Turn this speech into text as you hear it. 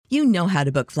You know how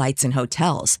to book flights and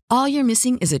hotels. All you're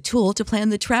missing is a tool to plan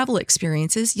the travel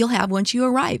experiences you'll have once you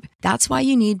arrive. That's why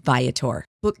you need Viator.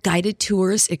 Book guided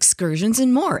tours, excursions,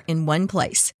 and more in one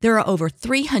place. There are over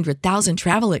 300,000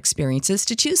 travel experiences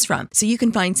to choose from, so you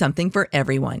can find something for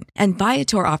everyone. And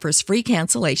Viator offers free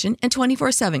cancellation and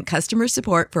 24/7 customer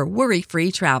support for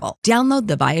worry-free travel. Download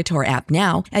the Viator app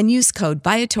now and use code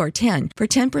Viator10 for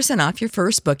 10% off your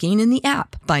first booking in the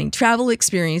app. Find travel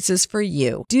experiences for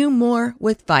you. Do more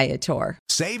with Viator.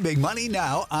 Save big money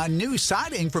now on new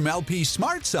siding from LP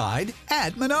SmartSide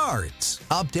at Menards.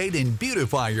 Update and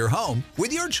beautify your home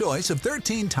with your choice of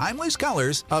 13 timeless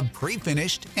colors of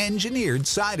pre-finished engineered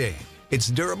siding. It's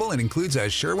durable and includes a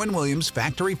Sherwin-Williams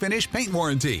factory finish paint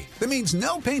warranty that means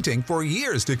no painting for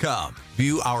years to come.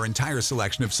 View our entire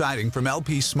selection of siding from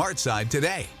LP SmartSide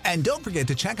today. And don't forget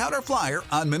to check out our flyer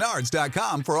on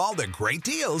Menards.com for all the great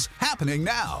deals happening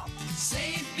now.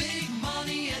 Save big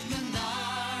money at Menards.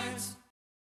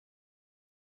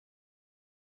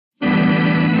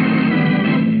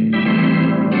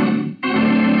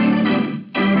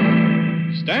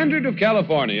 Standard of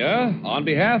California, on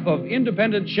behalf of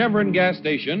independent Chevron gas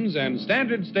stations and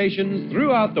standard stations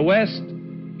throughout the West,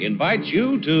 invites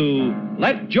you to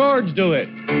Let George Do It.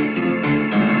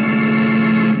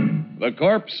 The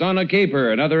Corpse on a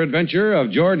Caper, another adventure of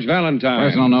George Valentine.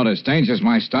 Personal notice, danger's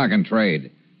my stock and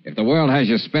trade. If the world has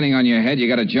you spinning on your head, you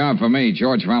got a job for me,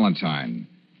 George Valentine.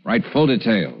 Write full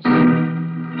details.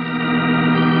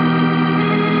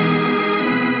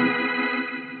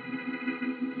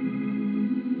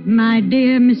 My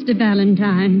dear Mr.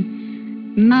 Valentine,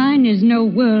 mine is no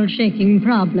world-shaking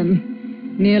problem,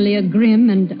 merely a grim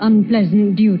and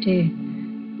unpleasant duty.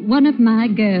 One of my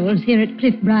girls here at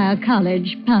Cliffbriar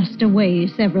College passed away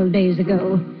several days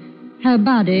ago. Her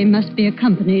body must be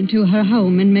accompanied to her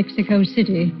home in Mexico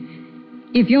City.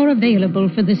 If you're available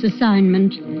for this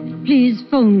assignment, please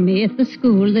phone me at the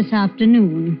school this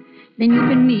afternoon. Then you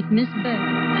can meet Miss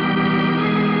Burke.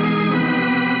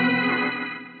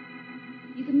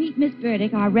 Meet Miss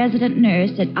Burdick, our resident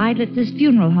nurse at Eidlitz's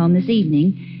funeral home this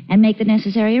evening, and make the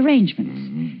necessary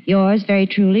arrangements. Yours very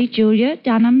truly, Julia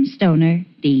Dunham Stoner,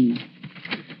 Dean.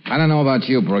 I don't know about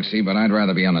you, Brooksy, but I'd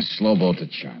rather be on a slow boat to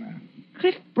China.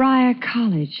 Cliffbriar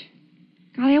College.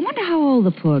 Golly, I wonder how old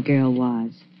the poor girl was.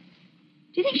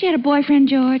 Do you think she had a boyfriend,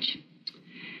 George?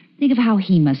 Think of how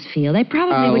he must feel. They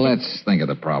probably would... Let's think of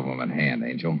the problem at hand,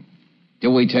 Angel. Do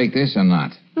we take this or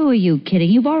not? Who are you kidding?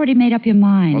 You've already made up your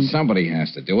mind. Well, somebody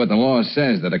has to do it. The law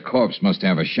says that a corpse must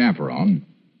have a chaperone.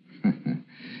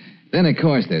 Then, of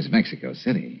course, there's Mexico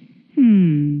City.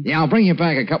 Yeah, I'll bring you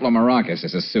back a couple of maracas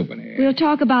as a souvenir. We'll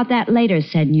talk about that later,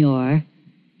 senor.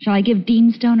 Shall I give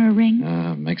Dean Stoner a ring?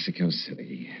 Mexico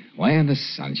City. Land of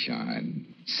sunshine.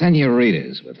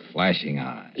 Senoritas with flashing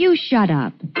eyes. You shut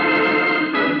up.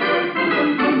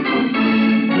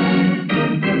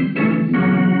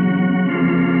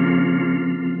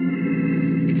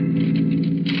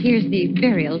 Here's the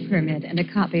burial permit and a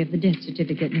copy of the death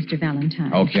certificate, Mr.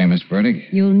 Valentine. Okay, Miss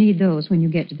Burdick. You'll need those when you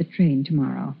get to the train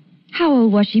tomorrow. How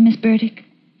old was she, Miss Burdick?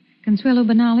 Consuelo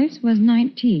Benales was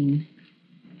 19.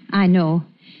 I know.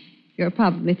 You're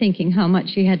probably thinking how much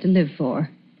she had to live for.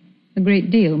 A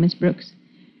great deal, Miss Brooks.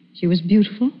 She was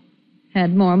beautiful,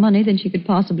 had more money than she could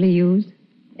possibly use.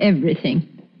 Everything.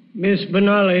 Miss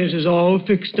Benales is all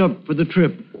fixed up for the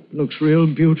trip. Looks real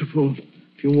beautiful.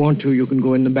 If you want to, you can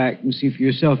go in the back and see for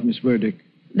yourself, Miss Burdick.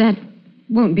 That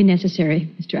won't be necessary,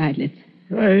 Mr. Eidlitz.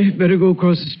 I better go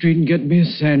across the street and get me a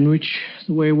sandwich.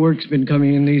 The way work's been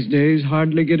coming in these days,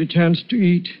 hardly get a chance to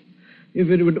eat. If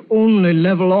it would only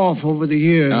level off over the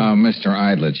years. Mr.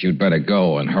 Eidlitz, you'd better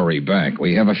go and hurry back.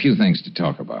 We have a few things to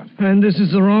talk about. And this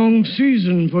is the wrong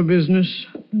season for business.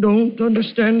 Don't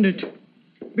understand it.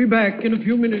 Be back in a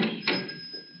few minutes.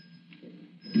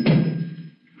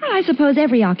 Well, I suppose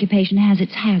every occupation has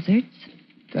its hazards.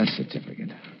 Death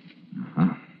certificate.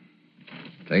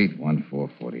 Date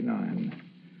 1449.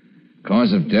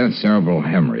 Cause of death, cerebral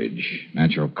hemorrhage.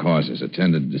 Natural causes.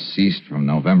 Attended deceased from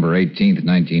November 18th,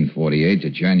 1948 to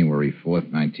January 4th,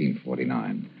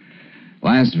 1949.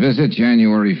 Last visit,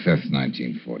 January 5th,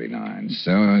 1949.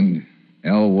 So,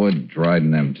 Elwood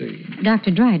Dryden, M.D. Dr.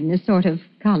 Dryden is sort of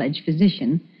college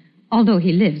physician, although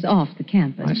he lives off the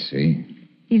campus. I see.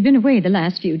 He's been away the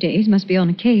last few days, must be on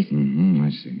a case. I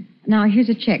see. Now, here's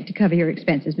a check to cover your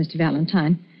expenses, Mr.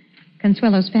 Valentine.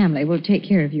 Consuelo's family will take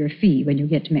care of your fee when you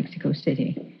get to Mexico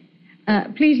City.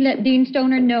 Please let Dean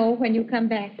Stoner know when you come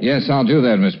back. Yes, I'll do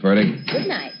that, Miss Burdick. Good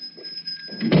night.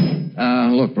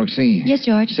 Look, Brooksy. Yes,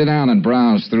 George? Sit down and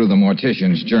browse through the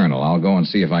mortician's journal. I'll go and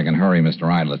see if I can hurry Mr.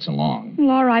 Eidlitz along.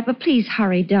 Well, all right, but please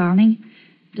hurry, darling.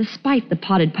 Despite the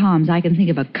potted palms, I can think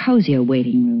of a cozier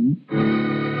waiting room.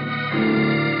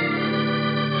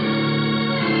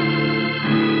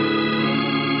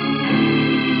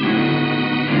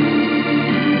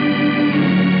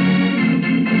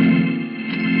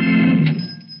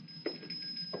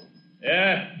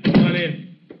 Yeah, come on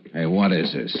in. Hey, what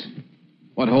is this?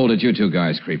 What hole did you two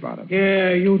guys creep out of? Yeah,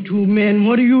 you two men,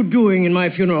 what are you doing in my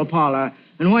funeral parlor?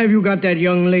 And why have you got that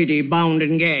young lady bound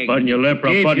and gagged? Button your lip or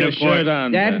Keep button your your shirt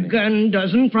on. That Danny. gun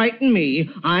doesn't frighten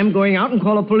me. I'm going out and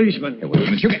call a policeman. Hey, wait a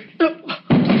minute. You get...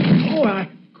 Oh, I...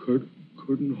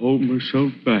 Couldn't hold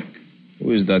myself back.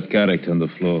 Who is that character on the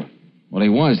floor? Well, he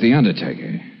was the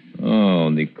Undertaker.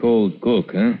 Oh, the cold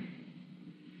cook, huh?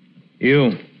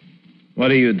 You. What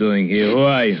are you doing here? Who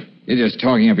are you? You're just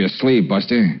talking up your sleeve,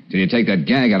 Buster. Till you take that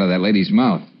gag out of that lady's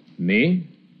mouth. Me?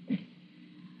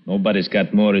 Nobody's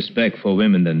got more respect for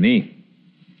women than me.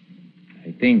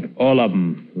 I think all of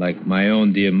them like my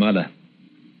own dear mother.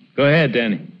 Go ahead,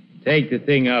 Danny. Take the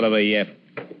thing out of her yap.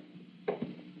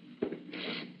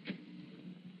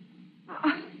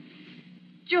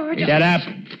 George. Shut up.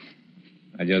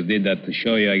 I just did that to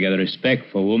show you I got respect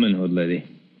for womanhood, lady.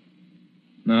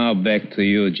 Now back to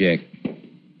you, Jack.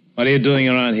 What are you doing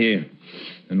around here?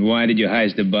 And why did you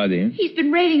hide the body? Huh? He's been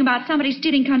raving about somebody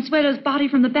stealing Consuelo's body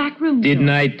from the back room. Didn't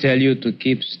I tell you to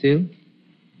keep still?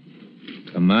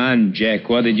 Come on, Jack.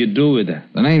 What did you do with her?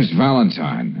 The name's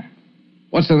Valentine.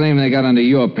 What's the name they got under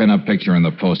your pin-up picture in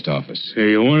the post office? Hey,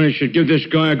 you want I should give this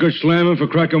guy a good slamming for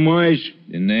cracking wise?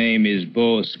 The name is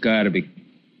Bo Scarby.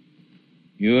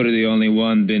 You're the only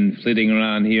one been flitting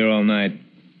around here all night.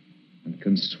 And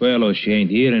Consuelo, she ain't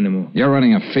here anymore. You're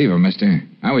running a fever, mister.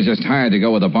 I was just hired to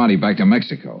go with the body back to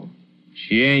Mexico.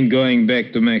 She ain't going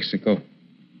back to Mexico.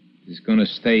 She's gonna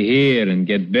stay here and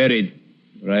get buried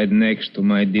right next to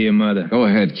my dear mother. Go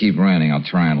ahead, keep ranting. I'll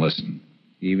try and listen.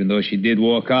 Even though she did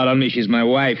walk out on me, she's my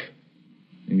wife.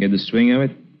 You get the swing of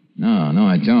it? No,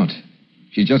 I don't.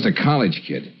 She's just a college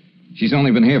kid. She's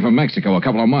only been here from Mexico a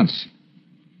couple of months.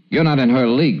 You're not in her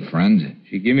league, friend.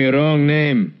 She gave me a wrong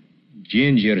name.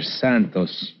 Ginger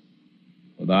Santos.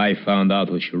 But I found out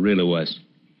who she really was.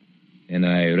 And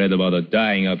I read about her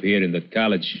dying up here in that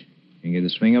college. You get the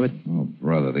swing of it? Oh,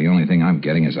 brother, the only thing I'm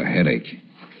getting is a headache.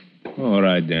 All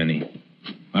right, Danny.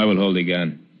 I will hold the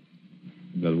gun.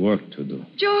 I've got work to do.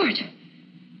 George,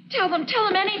 tell them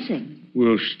anything.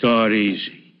 We'll start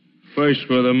easy. First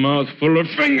with a mouthful of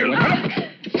fingers.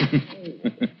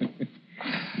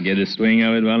 Get the swing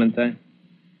of it, Valentine?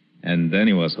 And then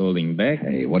he was holding back.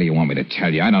 Hey, what do you want me to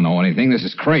tell you? I don't know anything. This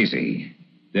is crazy.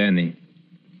 Danny,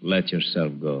 let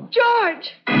yourself go.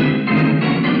 George!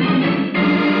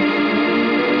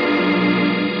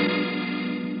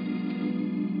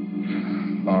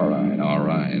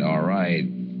 All right.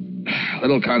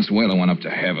 Little Consuelo went up to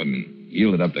heaven,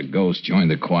 yielded up the ghost,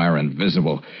 joined the choir,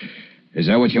 invisible. Is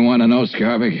that what you want to know,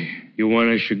 Scarby? You want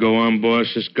us to go on,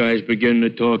 boss? This guy's beginning to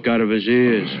talk out of his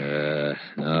ears.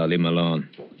 No, leave him alone.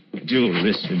 Do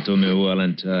listen to me,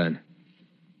 Valentine.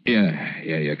 Yeah,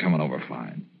 you're coming over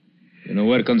fine. You know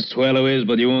where Consuelo is,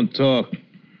 but you won't talk.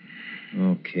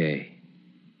 Okay.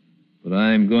 But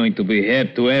I'm going to be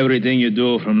hip to everything you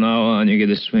do from now on. You get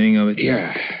the swing of it?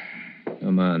 Yeah.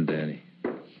 Come on, Danny.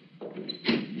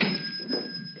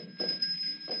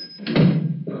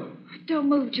 Don't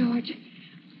move, George.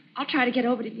 I'll try to get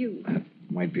over to you. That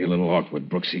might be a little awkward,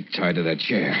 Brooksy, tied to that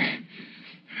chair.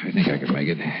 I think I can make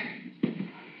it.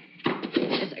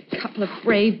 There's a couple of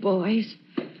brave boys.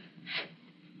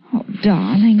 Oh,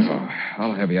 darling. Oh,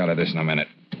 I'll have you out of this in a minute.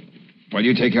 While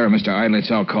you take care of Mr.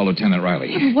 Eidlitz, I'll call Lieutenant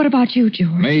Riley. Oh, what about you,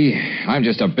 George? Me? I'm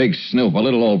just a big snoop, a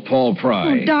little old Paul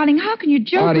Pry. Oh, darling, how can you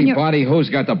joke when you're... Body, who's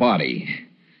got the body?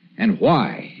 And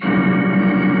why?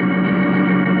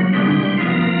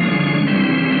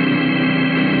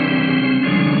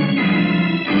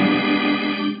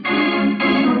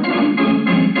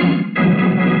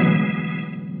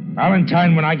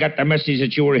 Valentine, when I got the message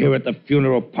that you were here at the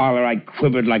funeral parlor, I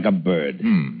quivered like a bird.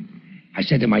 I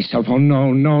said to myself, oh,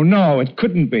 no, it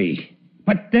couldn't be.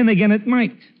 But then again, it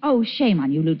might. Oh, shame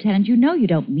on you, Lieutenant. You know you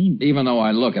don't mean that. Even though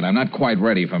I look it, I'm not quite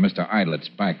ready for Mr. Eidlitz's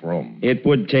back room. It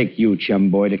would take you, chum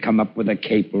boy, to come up with a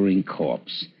capering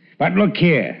corpse. But look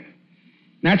here.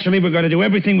 Naturally, we're going to do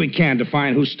everything we can to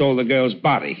find who stole the girl's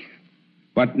body.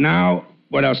 But now,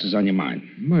 what else is on your mind?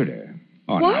 Murder.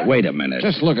 Oh, now, wait a minute.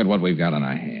 Just look at what we've got on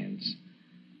our hands.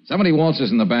 Somebody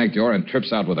waltzes in the back door and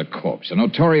trips out with a corpse. A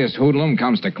notorious hoodlum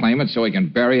comes to claim it so he can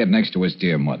bury it next to his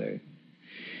dear mother.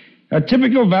 A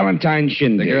typical Valentine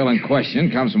shindig. The girl in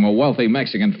question comes from a wealthy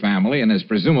Mexican family and is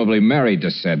presumably married to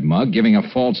said mug, giving a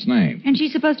false name. And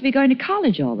she's supposed to be going to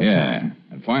college all the time. Yeah.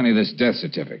 And finally, this death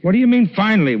certificate. What do you mean,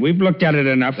 finally? We've looked at it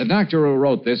enough. The doctor who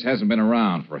wrote this hasn't been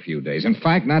around for a few days. In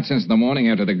fact, not since the morning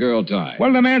after the girl died.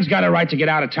 Well, the man's got a right to get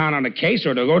out of town on a case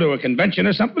or to go to a convention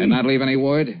or something. Did not leave any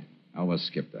word? Oh, we'll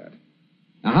skip that.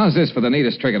 Now, how's this for the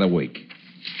neatest trick of the week?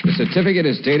 The certificate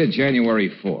is dated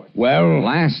January 4th. Well,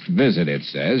 Last visit, it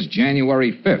says,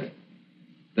 January 5th.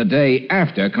 The day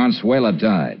after Consuela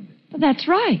died. Well, that's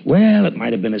right. well, it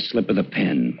might have been a slip of the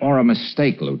pen. Or a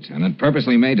mistake, Lieutenant,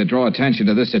 purposely made to draw attention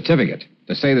to this certificate.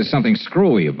 To say there's something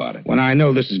screwy about it. When I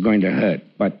know this is going to hurt.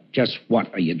 But just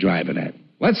what are you driving at?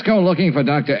 Let's go looking for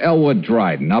Dr. Elwood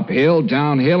Dryden. Uphill,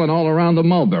 downhill, and all around the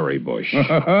mulberry bush.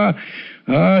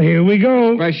 Here we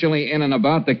go. Especially in and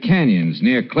about the canyons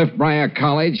near Cliffbriar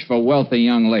College for wealthy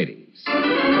young ladies.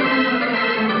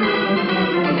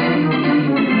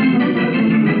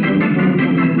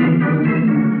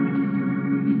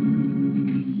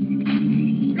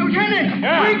 Lieutenant!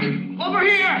 Quick! Over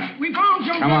here! We found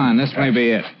something. Come on, this may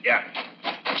be it. Yeah.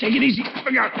 Take it easy.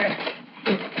 Look out there.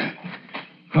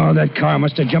 Oh, that car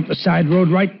must have jumped the side road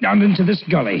right down into this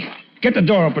gully. Get the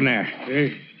door open there.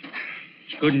 Hey,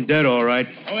 it's good and dead, all right.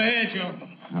 Go ahead, Joe.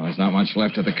 Well, there's not much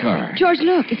left of the car. George,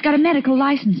 look, it's got a medical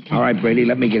license plate. All right, Brady,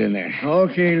 let me get in there.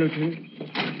 Okay, Lieutenant.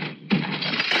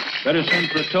 Better send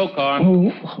for a tow car. Oh,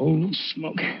 holy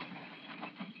smoke.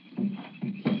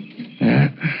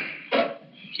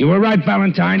 You were right,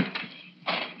 Valentine.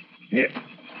 Here.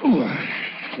 Ooh.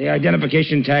 The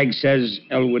identification tag says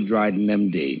Elwood Dryden,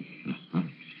 M.D.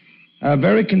 A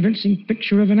very convincing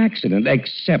picture of an accident,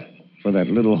 except for that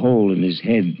little hole in his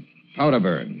head. Powder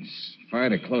burns.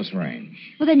 Fired at close range.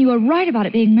 Well, then you were right about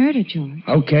it being murder, George.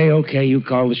 Okay. You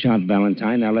call the shot,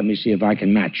 Valentine. Now let me see if I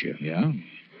can match you. Yeah?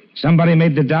 Somebody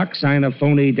made the doc sign a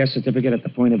phony death certificate at the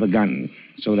point of a gun,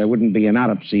 so there wouldn't be an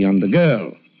autopsy on the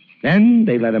girl. Then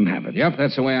they let him have it. Yep,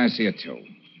 that's the way I see it, too.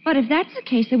 But if that's the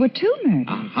case, there were two murders.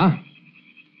 Uh-huh.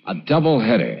 A double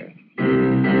header.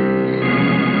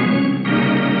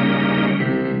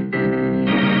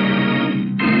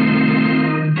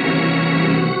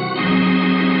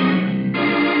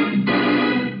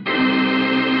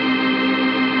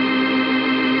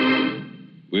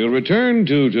 We'll return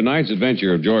to tonight's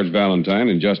adventure of George Valentine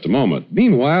in just a moment.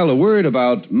 Meanwhile, a word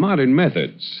about modern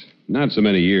methods. Not so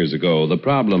many years ago, the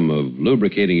problem of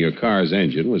lubricating your car's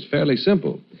engine was fairly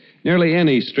simple. Nearly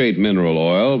any straight mineral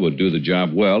oil would do the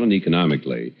job well and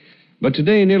economically. But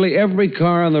today, nearly every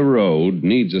car on the road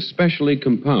needs a specially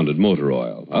compounded motor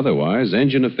oil. Otherwise,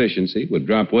 engine efficiency would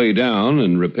drop way down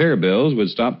and repair bills would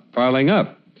stop piling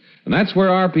up. And that's where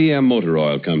RPM motor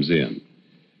oil comes in.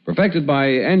 Perfected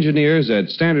by engineers at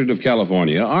Standard of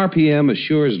California, RPM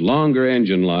assures longer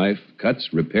engine life, cuts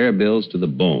repair bills to the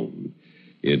bone.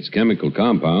 Its chemical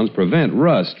compounds prevent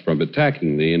rust from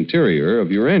attacking the interior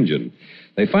of your engine.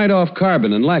 They fight off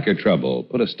carbon and lacquer trouble,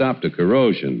 put a stop to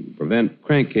corrosion, prevent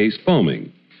crankcase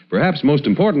foaming. Perhaps most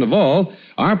important of all,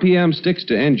 RPM sticks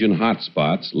to engine hot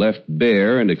spots left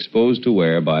bare and exposed to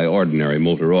wear by ordinary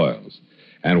motor oils.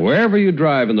 And wherever you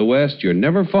drive in the West, you're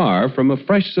never far from a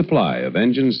fresh supply of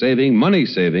engine-saving,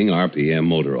 money-saving RPM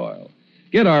motor oil.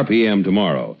 Get RPM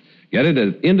tomorrow. Get it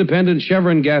at independent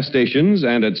Chevron gas stations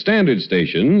and at standard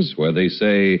stations where they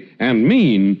say and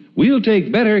mean, we'll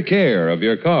take better care of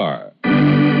your car.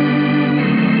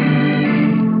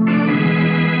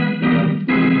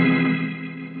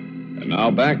 And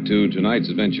now back to tonight's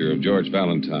adventure of George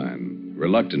Valentine.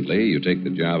 Reluctantly, you take the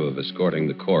job of escorting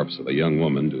the corpse of a young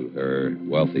woman to her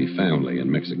wealthy family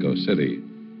in Mexico City.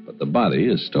 But the body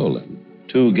is stolen.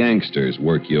 Two gangsters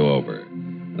work you over.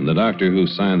 And the doctor who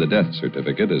signed the death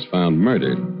certificate is found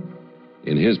murdered.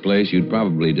 In his place, you'd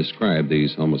probably describe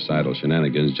these homicidal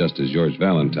shenanigans just as George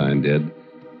Valentine did.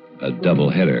 A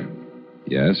double-header.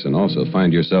 Yes, and also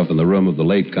find yourself in the room of the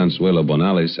late Consuelo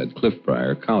Bonales at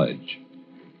Cliffbriar College.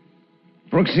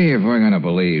 Brooksy, if we're going to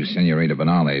believe Senorita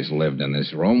Bonales lived in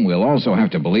this room, we'll also have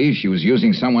to believe she was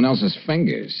using someone else's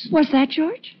fingers. What's that,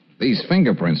 George? These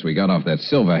fingerprints we got off that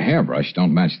silver hairbrush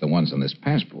don't match the ones on this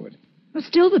passport. Well,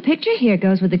 still, the picture here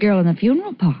goes with the girl in the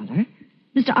funeral parlor.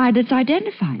 Mr. Idlett's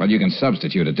identified. Well, you can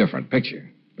substitute a different picture,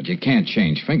 but you can't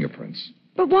change fingerprints.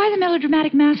 But why the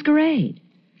melodramatic masquerade?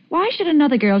 Why should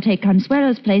another girl take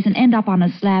Consuelo's place and end up on a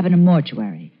slab in a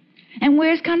mortuary? And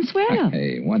where's Consuelo?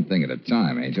 Hey, one thing at a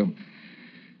time, Angel.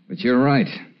 But you're right.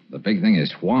 The big thing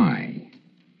is why.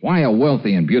 Why a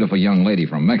wealthy and beautiful young lady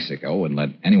from Mexico would let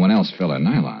anyone else fill her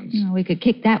nylons? Oh, we could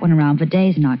kick that one around for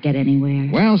days and not get anywhere.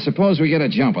 Well, suppose we get a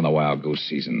jump on the wild goose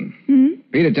season.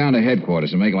 Beat it down to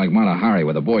headquarters and make like Mata Hari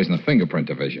with the boys in the fingerprint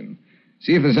division.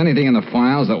 See if there's anything in the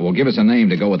files that will give us a name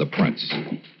to go with the prints.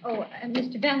 Oh,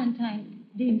 Mr. Valentine,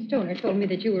 Dean Stoner told me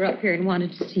that you were up here and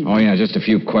wanted to see me. Oh, yeah, just a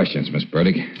few questions, Miss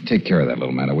Burdick. Take care of that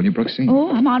little matter, will you, Brooksy?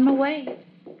 Oh, I'm on my way.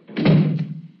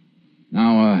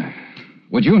 Now,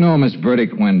 would you know, Miss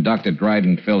Burdick, when Dr.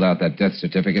 Dryden filled out that death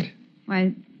certificate?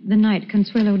 Why, the night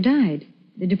Consuelo died.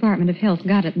 The Department of Health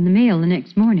got it in the mail the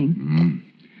next morning. Mm-hmm.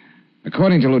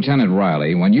 According to Lieutenant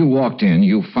Riley, when you walked in,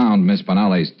 you found Miss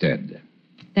Bonales dead.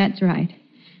 That's right.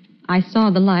 I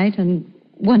saw the light and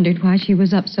wondered why she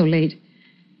was up so late.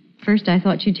 First, I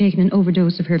thought she'd taken an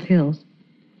overdose of her pills.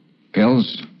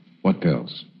 Pills? What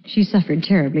pills? She suffered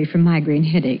terribly from migraine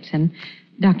headaches, and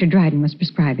Dr. Dryden was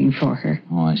prescribing for her.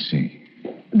 Oh, I see.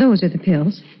 Those are the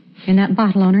pills, in that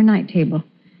bottle on her night table.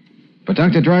 But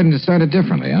Dr. Dryden decided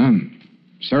differently, huh?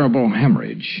 Cerebral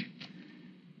hemorrhage.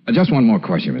 Just one more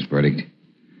question, Miss Burdick.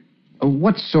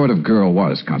 What sort of girl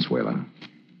was Consuela?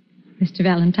 Mr.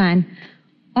 Valentine,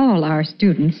 all our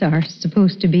students are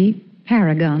supposed to be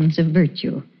paragons of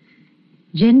virtue.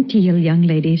 Genteel young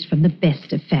ladies from the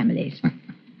best of families.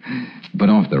 But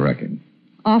off the record.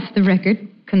 Off the record,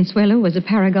 Consuelo was a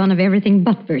paragon of everything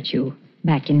but virtue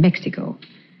back in Mexico.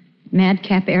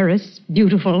 Madcap heiress,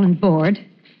 beautiful and bored,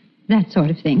 that sort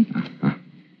of thing. Uh-huh.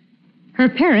 Her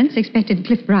parents expected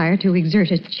Cliff Breyer to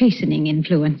exert a chastening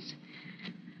influence.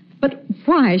 But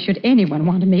why should anyone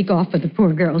want to make off with the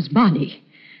poor girl's body?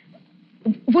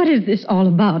 What is this all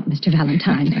about, Mr.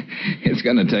 Valentine? It's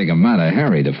going to take a Mata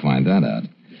Hari to find that out.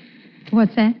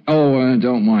 What's that? Oh,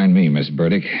 don't mind me, Miss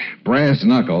Burdick. Brass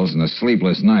knuckles and a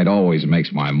sleepless night always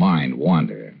makes my mind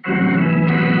wander.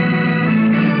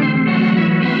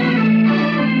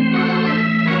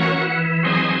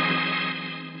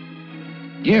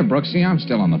 Yeah, Brooksy, I'm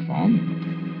still on the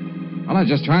phone. Well, I was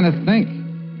just trying to think.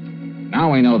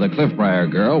 Now we know the Cliff Briar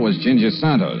girl was Ginger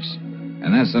Santos.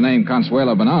 And that's the name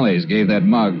Consuelo Bonales gave that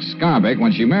mug Scarbeck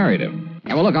when she married him.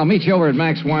 Yeah, well, look, I'll meet you over at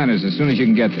Max Weiner's as soon as you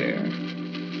can get there.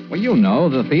 Well, you know,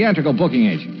 the theatrical booking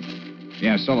agent.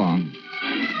 Yeah, so long.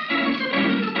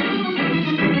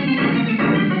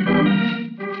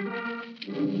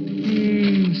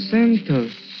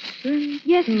 Santos.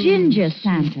 Yes, Ginger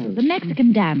Santos, the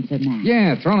Mexican dancer man.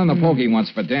 Yeah, thrown in the pokey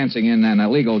once for dancing in an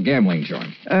illegal gambling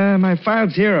joint. My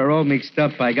files here are all mixed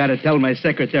up. I gotta tell my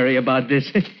secretary about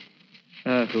this.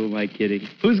 Who am I kidding?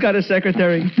 Who's got a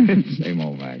secretary? Same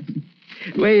old Max.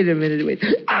 Wait a minute, wait.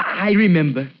 I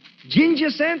remember. Ginger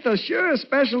Santos, sure,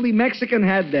 especially Mexican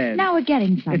hat dance. Now we're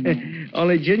getting somewhere.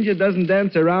 Only Ginger doesn't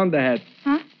dance around the hat.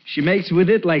 Huh? She makes with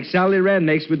it like Sally Rand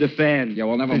makes with the fan. Yeah,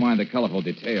 well, never mind the colorful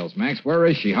details. Max, where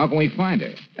is she? How can we find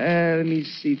her? Let me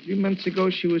see. 3 months ago,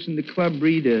 she was in the Club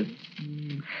Reader.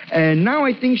 And now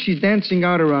I think she's dancing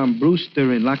out around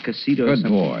Brewster and La Casita. Good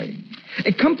boy.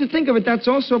 Come to think of it, that's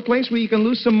also a place where you can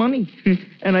lose some money.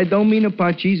 And I don't mean a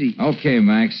parcheesi. Okay,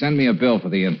 Max, send me a bill for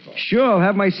the info. Sure, I'll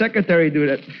have my secretary do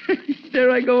that.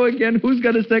 There I go again. Who's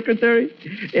got a secretary?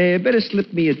 Better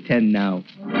slip me a 10 now.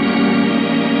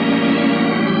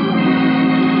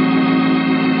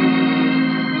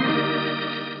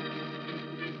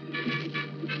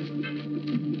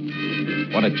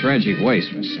 What a tragic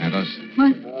waste, Miss Santos.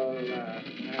 What?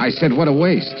 I said, what a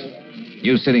waste.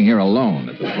 You sitting here alone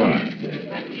at the bar.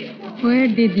 Where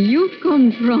did you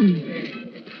come from?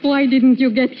 Why didn't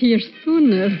you get here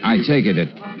sooner? I take it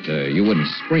that you wouldn't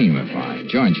scream if I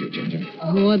joined you, Ginger.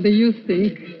 What do you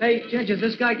think? Hey, Ginger, is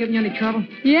this guy giving you any trouble?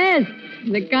 Yes,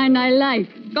 the kind I like.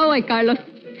 Go away, Carlos.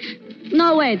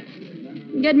 No, wait.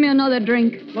 Get me another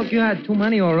drink. Look, you had too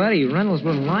many already. Reynolds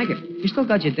wouldn't like it. You still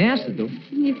got your dance to do.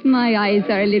 If my eyes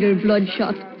are a little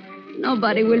bloodshot,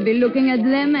 nobody will be looking at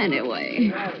them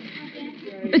anyway.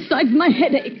 Besides my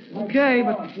headache. Okay,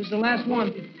 but this is the last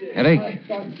one. Headache?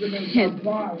 Yes,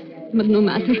 but no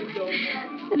matter.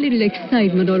 A little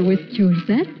excitement always cures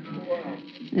that.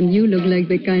 And you look like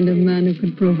the kind of man who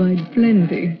could provide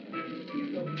plenty.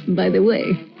 By the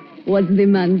way, what's the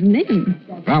man's name?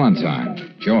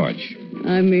 Valentine. George.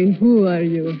 I mean, who are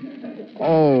you?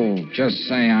 Oh, just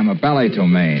say I'm a ballet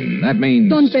main. That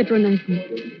means... Don't patronize me.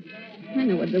 I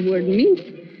know what the word means.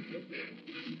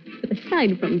 But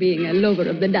aside from being a lover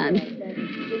of the dance,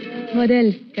 what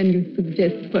else can you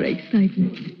suggest for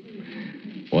excitement?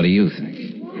 What do you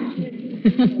think?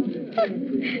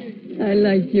 I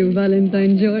like you,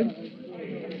 Valentine George.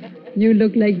 You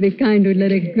look like the kind who'd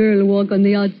let a girl walk on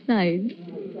the outside.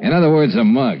 In other words, a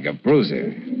mug, a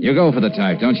bruiser. You go for the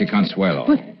type, don't you, Consuelo?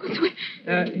 What?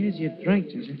 Here's your drink,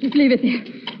 Ginger. Just leave it there.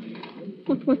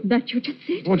 What was that you just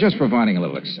said? Well, just providing a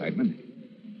little excitement.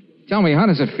 Tell me, how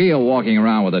does it feel walking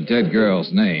around with a dead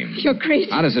girl's name? You're crazy.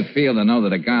 How does it feel to know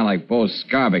that a guy like Bo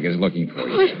Skarbic is looking for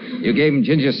you? You gave him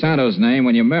Ginger Santos' name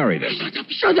when you married him.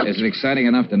 Shut up. Is it exciting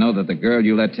enough to know that the girl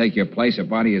you let take your place, her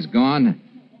body is gone?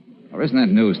 Or isn't that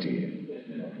news to you?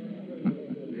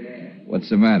 What's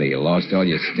the matter? You lost all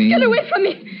your steam? Get away from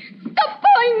me. Stop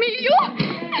pawing me, you.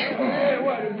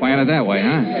 Playing it that way,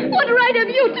 huh? What right have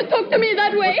you to talk to me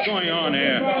that way? What's going on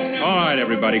here? All right,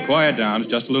 everybody, quiet down.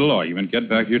 It's just a little argument. Get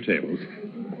back to your tables.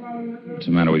 What's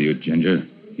the matter with you, Ginger?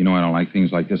 You know I don't like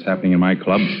things like this happening in my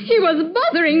club. He was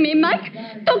bothering me, Mike.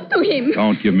 Talk to him.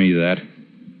 Don't give me that.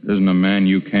 There isn't a man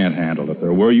you can't handle. If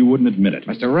there were, you wouldn't admit it.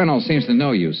 Mr. Reynolds seems to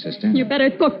know you, sister. You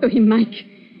better talk to him, Mike.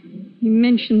 He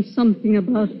mentioned something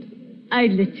about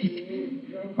eyelids.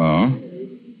 Oh?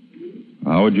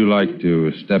 How would you like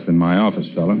to step in my office,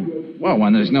 fella? Well,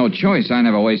 when there's no choice, I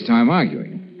never waste time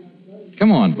arguing.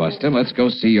 Come on, Buster. Let's go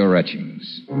see your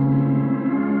etchings.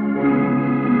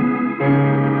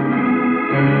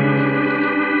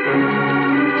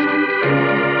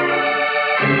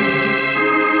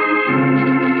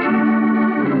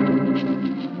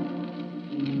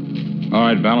 All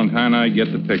right, Valentine, I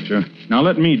get the picture. Now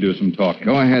let me do some talking.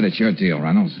 Go ahead. It's your deal,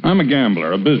 Reynolds. I'm a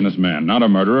gambler, a businessman, not a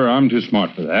murderer. I'm too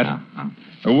smart for that. Uh-huh.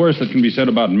 The worst that can be said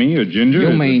about me or Ginger You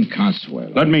is mean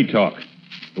Consuelo. Let me talk.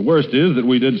 The worst is that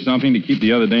we did something to keep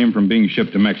the other dame from being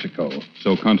shipped to Mexico,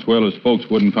 so Consuelo's folks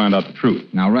wouldn't find out the truth.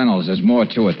 Now, Reynolds, there's more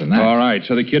to it than that. All right,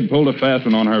 so the kid pulled a fast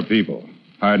one on her people.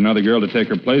 Hired another girl to take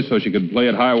her place so she could play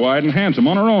it high, wide, and handsome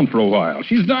on her own for a while.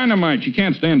 She's dynamite. She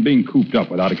can't stand being cooped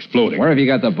up without exploding. Where have you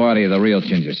got the body of the real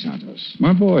Ginger Santos?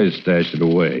 My boys stashed it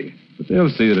away, but they'll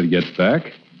see that it gets back.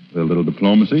 With a little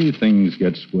diplomacy, things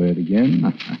get squared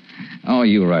again. Oh,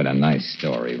 you write a nice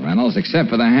story, Reynolds, except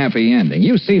for the happy ending.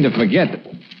 You seem to forget that...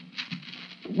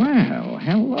 Well,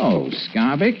 hello,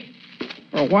 Skarbic.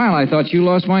 For a while, I thought you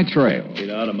lost my trail. Get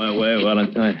out of my way,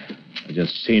 Valentine. I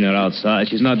just seen her outside.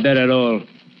 She's not dead at all.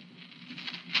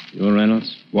 You,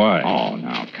 Reynolds? Why? Oh,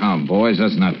 now, come, boys.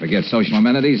 Let's not forget social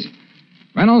amenities.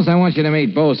 Reynolds, I want you to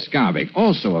meet Bo Skarbic,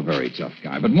 also a very tough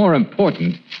guy, but more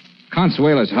important,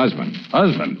 Consuela's husband.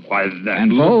 Husband? Why, that...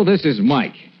 And, Bo, this is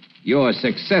Mike, your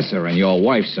successor in your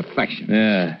wife's affection.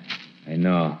 Yeah, I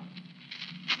know.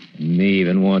 And me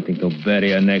even wanting to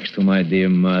bury her next to my dear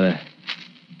mother.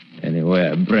 Anyway,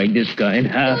 I break this guy in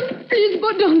half. Please,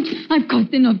 Bo, don't. I've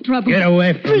caused enough trouble. Get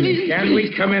away from me. Please. Can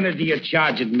we come in into your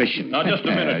charge admission? Now, just a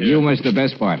minute here. You missed the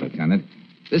best part, Lieutenant.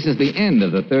 This is the end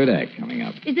of the third act coming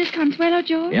up. Is this Consuelo,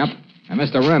 George? Yep. And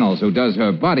Mr. Reynolds, who does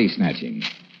her body snatching.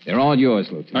 They're all yours,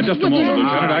 Lieutenant. Now, just a moment, All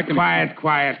Lieutenant. right,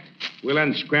 quiet. We'll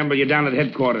unscramble you down at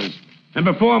headquarters. And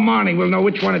before morning, we'll know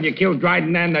which one of you killed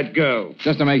Dryden and that girl.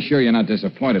 Just to make sure you're not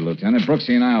disappointed, Lieutenant,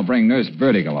 Brooksy and I will bring Nurse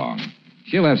Burdick along.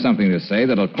 She'll have something to say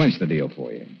that'll clinch the deal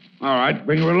for you. All right,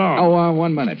 bring her along. Oh,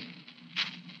 1 minute.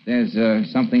 There's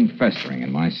something festering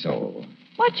in my soul.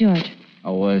 What, George?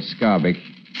 Oh, Skarbic,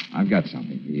 I've got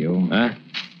something for you. Huh?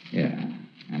 Yeah.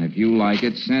 And if you like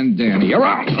it, send Danny. You're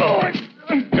out.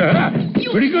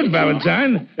 Pretty good,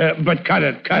 Valentine. But cut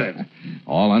it.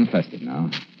 All unfested now.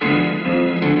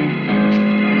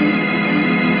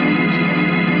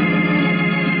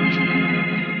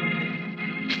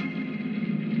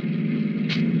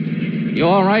 You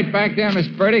all right back there, Miss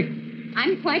Burdick?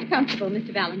 I'm quite comfortable,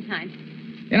 Mr. Valentine.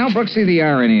 You know, Brooksy, the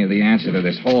irony of the answer to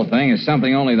this whole thing is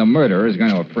something only the murderer is going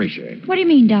to appreciate. What do you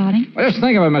mean, darling? Well, just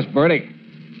think of it, Miss Burdick.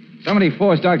 Somebody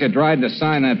forced Dr. Dryden to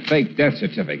sign that fake death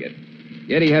certificate.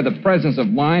 Yet he had the presence of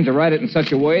mind to write it in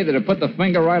such a way that it put the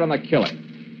finger right on the killer.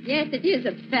 Yes, it is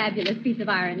a fabulous piece of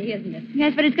irony, isn't it?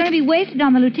 Yes, but it's going to be wasted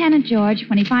on the lieutenant, George,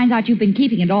 when he finds out you've been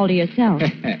keeping it all to yourself.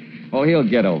 Well, he'll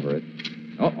get over it.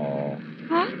 Uh-oh.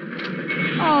 Huh?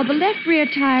 Oh, the left rear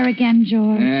tire again,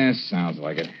 George. Yeah, sounds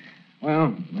like it.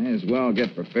 Well, may as well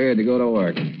get prepared to go to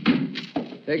work.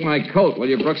 Take my coat, will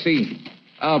you, Brooksy?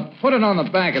 Put it on the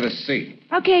back of the seat.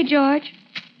 Okay, George.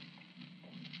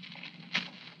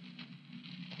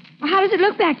 Well, how does it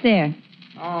look back there?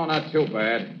 Oh, not too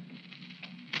bad.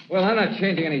 Well, I'm not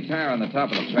changing any tire on the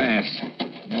top of the pass.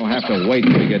 We'll have to wait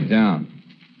till we get down.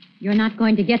 You're not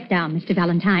going to get down, Mr.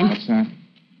 Valentine. What's that?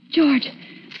 George,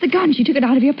 it's the gun. She took it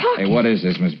out of your pocket. Hey, what is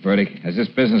this, Miss Burdick? Has this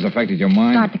business affected your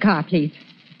mind? Start the car, please.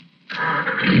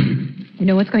 You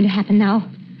know what's going to happen now?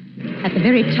 At the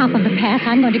very top of the pass,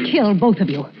 I'm going to kill both of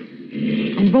you.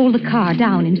 And roll the car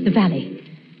down into the valley.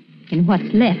 In what's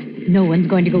left, no one's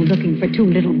going to go looking for two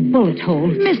little bullet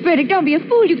holes. Miss Burdick, don't be a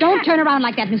fool. You Don't turn around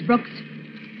like that, Miss Brooks.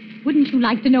 Wouldn't you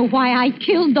like to know why I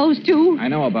killed those two? I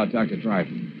know about Dr.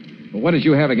 Dryden. But what did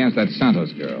you have against that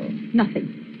Santos girl?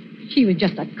 Nothing. She was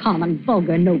just a common,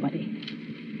 vulgar nobody.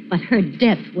 But her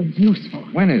death was useful.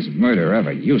 When is murder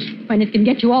ever useful? When it can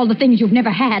get you all the things you've never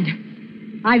had.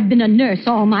 I've been a nurse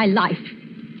all my life,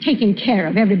 taking care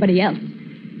of everybody else.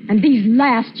 And these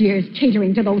last years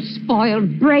catering to those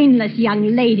spoiled, brainless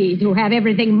young ladies who have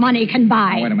everything money can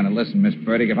buy. Oh, wait a minute. Listen, Miss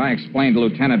Burdick. If I explained to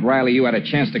Lieutenant Riley you had a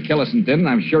chance to kill us and didn't,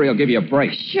 I'm sure he'll give you a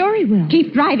break. Sure he will.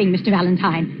 Keep driving, Mr.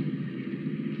 Valentine.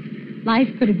 Life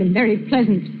could have been very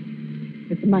pleasant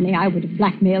with the money I would have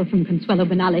blackmailed from Consuelo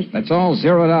Benales. That's all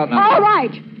zeroed out now. All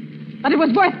right. But it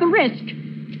was worth the risk.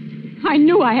 I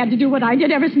knew I had to do what I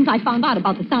did ever since I found out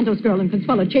about the Santos girl and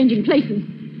Consuelo changing places.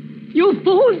 You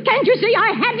fools, can't you see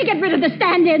I had to get rid of the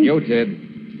stand-in? You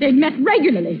did. They'd met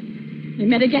regularly. They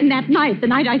met again that night, the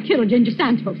night I killed Ginger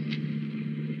Santos.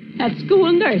 That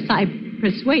school nurse, I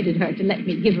persuaded her to let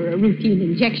me give her a routine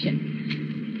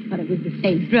injection. But it was the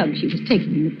same drug she was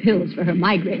taking in the pills for her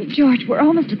migraine. George, we're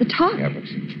almost at the top. Yeah, but...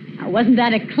 Now, wasn't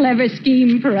that a clever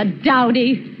scheme for a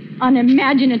dowdy,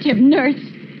 unimaginative nurse?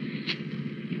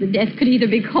 The death could either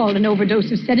be called an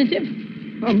overdose of sedative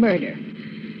or murder.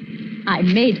 I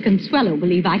made Consuelo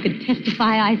believe I could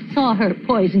testify I saw her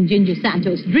poison Ginger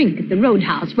Santos' drink at the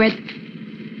roadhouse where...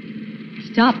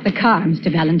 Stop the car,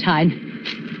 Mr. Valentine.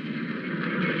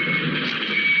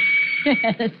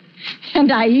 Yes,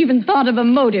 and I even thought of a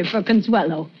motive for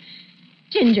Consuelo.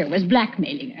 Ginger was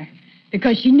blackmailing her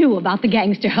because she knew about the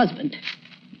gangster husband.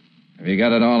 Have you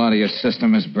got it all out of your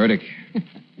system, Miss Burdick?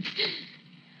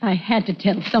 I had to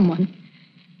tell someone.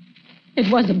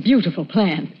 It was a beautiful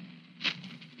plan.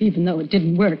 Even though it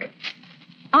didn't work.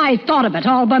 I thought of it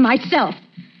all by myself.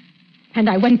 And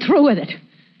I went through with it.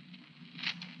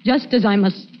 Just as I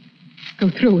must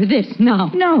go through with this now.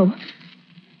 No.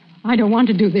 I don't want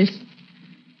to do this.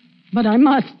 But I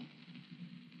must.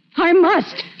 I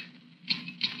must.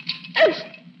 It's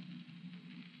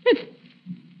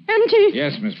empty.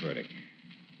 Yes, Miss Burdick.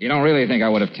 You don't really think I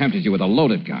would have tempted you with a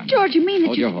loaded gun? George, you mean that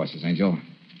Hold your horses, Angel.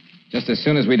 Just as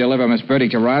soon as we deliver Miss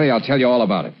Burdick to Riley, I'll tell you all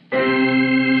about it.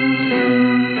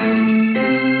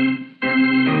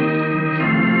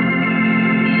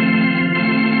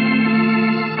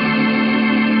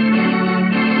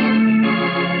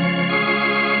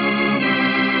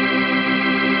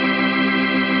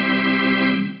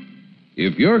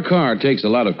 If your car takes a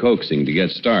lot of coaxing to get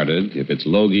started, if it's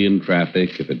logy in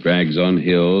traffic, if it drags on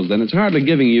hills, then it's hardly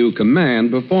giving you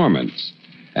command performance.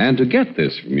 And to get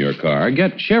this from your car,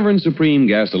 get Chevron Supreme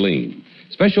gasoline.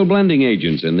 Special blending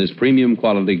agents in this premium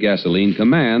quality gasoline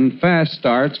command fast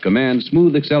starts, command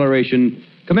smooth acceleration,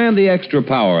 command the extra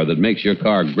power that makes your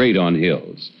car great on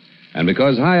hills. And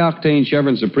because high-octane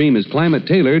Chevron Supreme is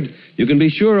climate-tailored, you can be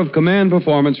sure of command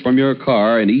performance from your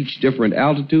car in each different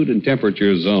altitude and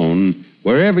temperature zone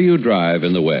wherever you drive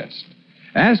in the West.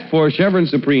 Ask for Chevron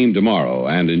Supreme tomorrow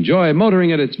and enjoy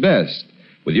motoring at its best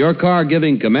with your car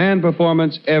giving command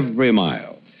performance every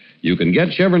mile. You can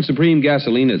get Chevron Supreme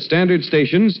gasoline at standard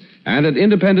stations and at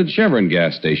independent Chevron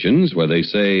gas stations where they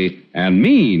say and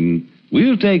mean,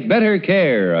 we'll take better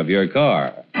care of your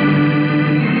car.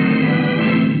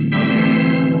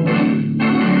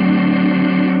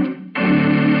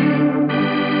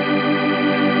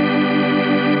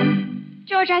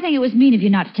 George, I think it was mean of you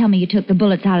not to tell me you took the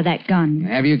bullets out of that gun.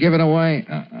 Have you given away?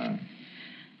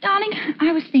 Darling,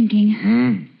 I was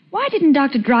thinking, why didn't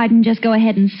Dr. Dryden just go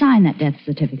ahead and sign that death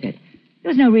certificate? There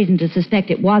was no reason to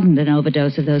suspect it wasn't an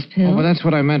overdose of those pills. Oh, well, that's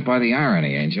what I meant by the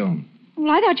irony, Angel.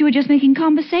 Well, I thought you were just making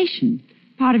conversation.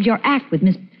 Part of your act with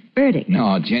Miss Burdick.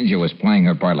 No, Ginger was playing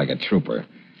her part like a trooper.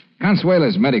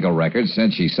 Consuela's medical records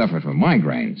said she suffered from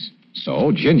migraines.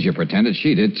 So Ginger pretended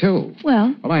she did, too.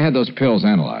 Well, I had those pills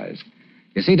analyzed.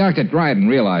 You see, Dr. Dryden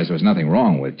realized there was nothing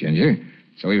wrong with Ginger,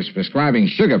 so he was prescribing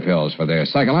sugar pills for their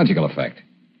psychological effect.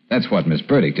 That's what Miss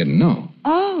Burdick didn't know.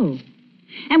 Oh.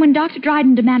 And when Dr.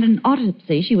 Dryden demanded an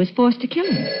autopsy, she was forced to kill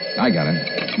him. I got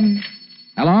it.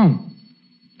 Hello?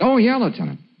 Oh, yeah,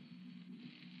 Lieutenant.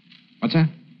 What's that?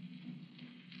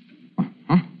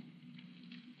 Huh?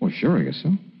 Oh, sure, I guess so.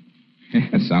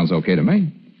 That sounds okay to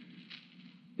me.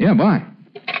 Yeah, bye.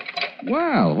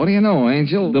 Well, what do you know,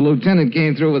 Angel? The lieutenant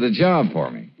came through with a job for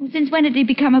me. Well, since when did he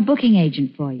become a booking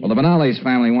agent for you? Well, the Benales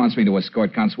family wants me to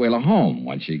escort Consuelo home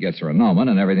once she gets her annulment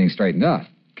and everything's straightened out.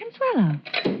 Consuelo?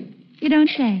 You don't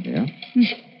say. Yeah?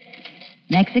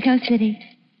 Mexico City,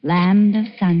 land of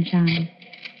sunshine.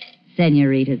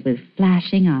 Senoritas with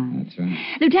flashing eyes. That's right.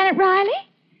 Lieutenant Riley,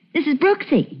 this is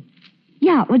Brooksy.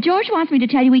 Yeah, well, George wants me to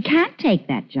tell you we can't take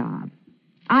that job.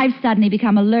 I've suddenly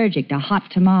become allergic to hot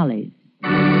tamales.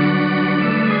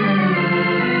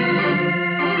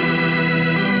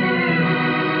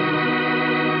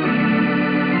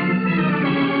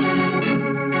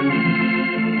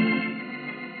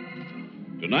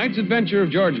 Tonight's adventure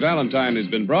of George Valentine has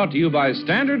been brought to you by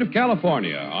Standard of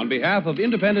California on behalf of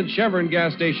independent Chevron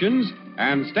gas stations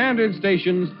and Standard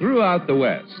stations throughout the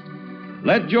West.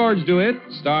 Let George Do It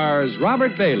stars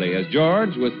Robert Bailey as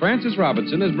George with Francis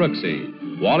Robinson as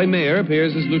Brooksy. Wally Mayer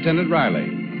appears as Lieutenant Riley.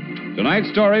 Tonight's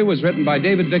story was written by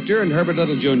David Victor and Herbert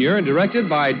Little Jr. and directed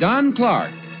by Don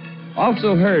Clark.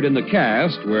 Also heard in the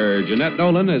cast were Jeanette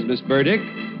Nolan as Miss Burdick,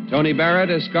 Tony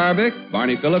Barrett as Scarbick,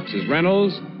 Barney Phillips as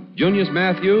Reynolds, Junius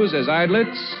Matthews as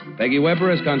Eidlitz, Peggy Weber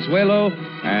as Consuelo,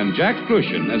 and Jack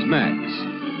Prussian as Max.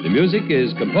 The music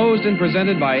is composed and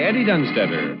presented by Eddie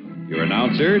Dunstetter, your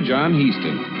announcer, John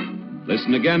Heaston.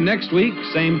 Listen again next week,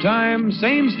 same time,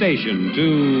 same station,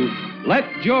 to Let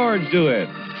George Do It.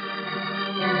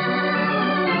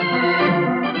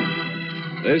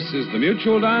 This is the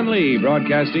Mutual Don Lee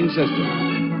Broadcasting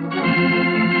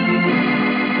System.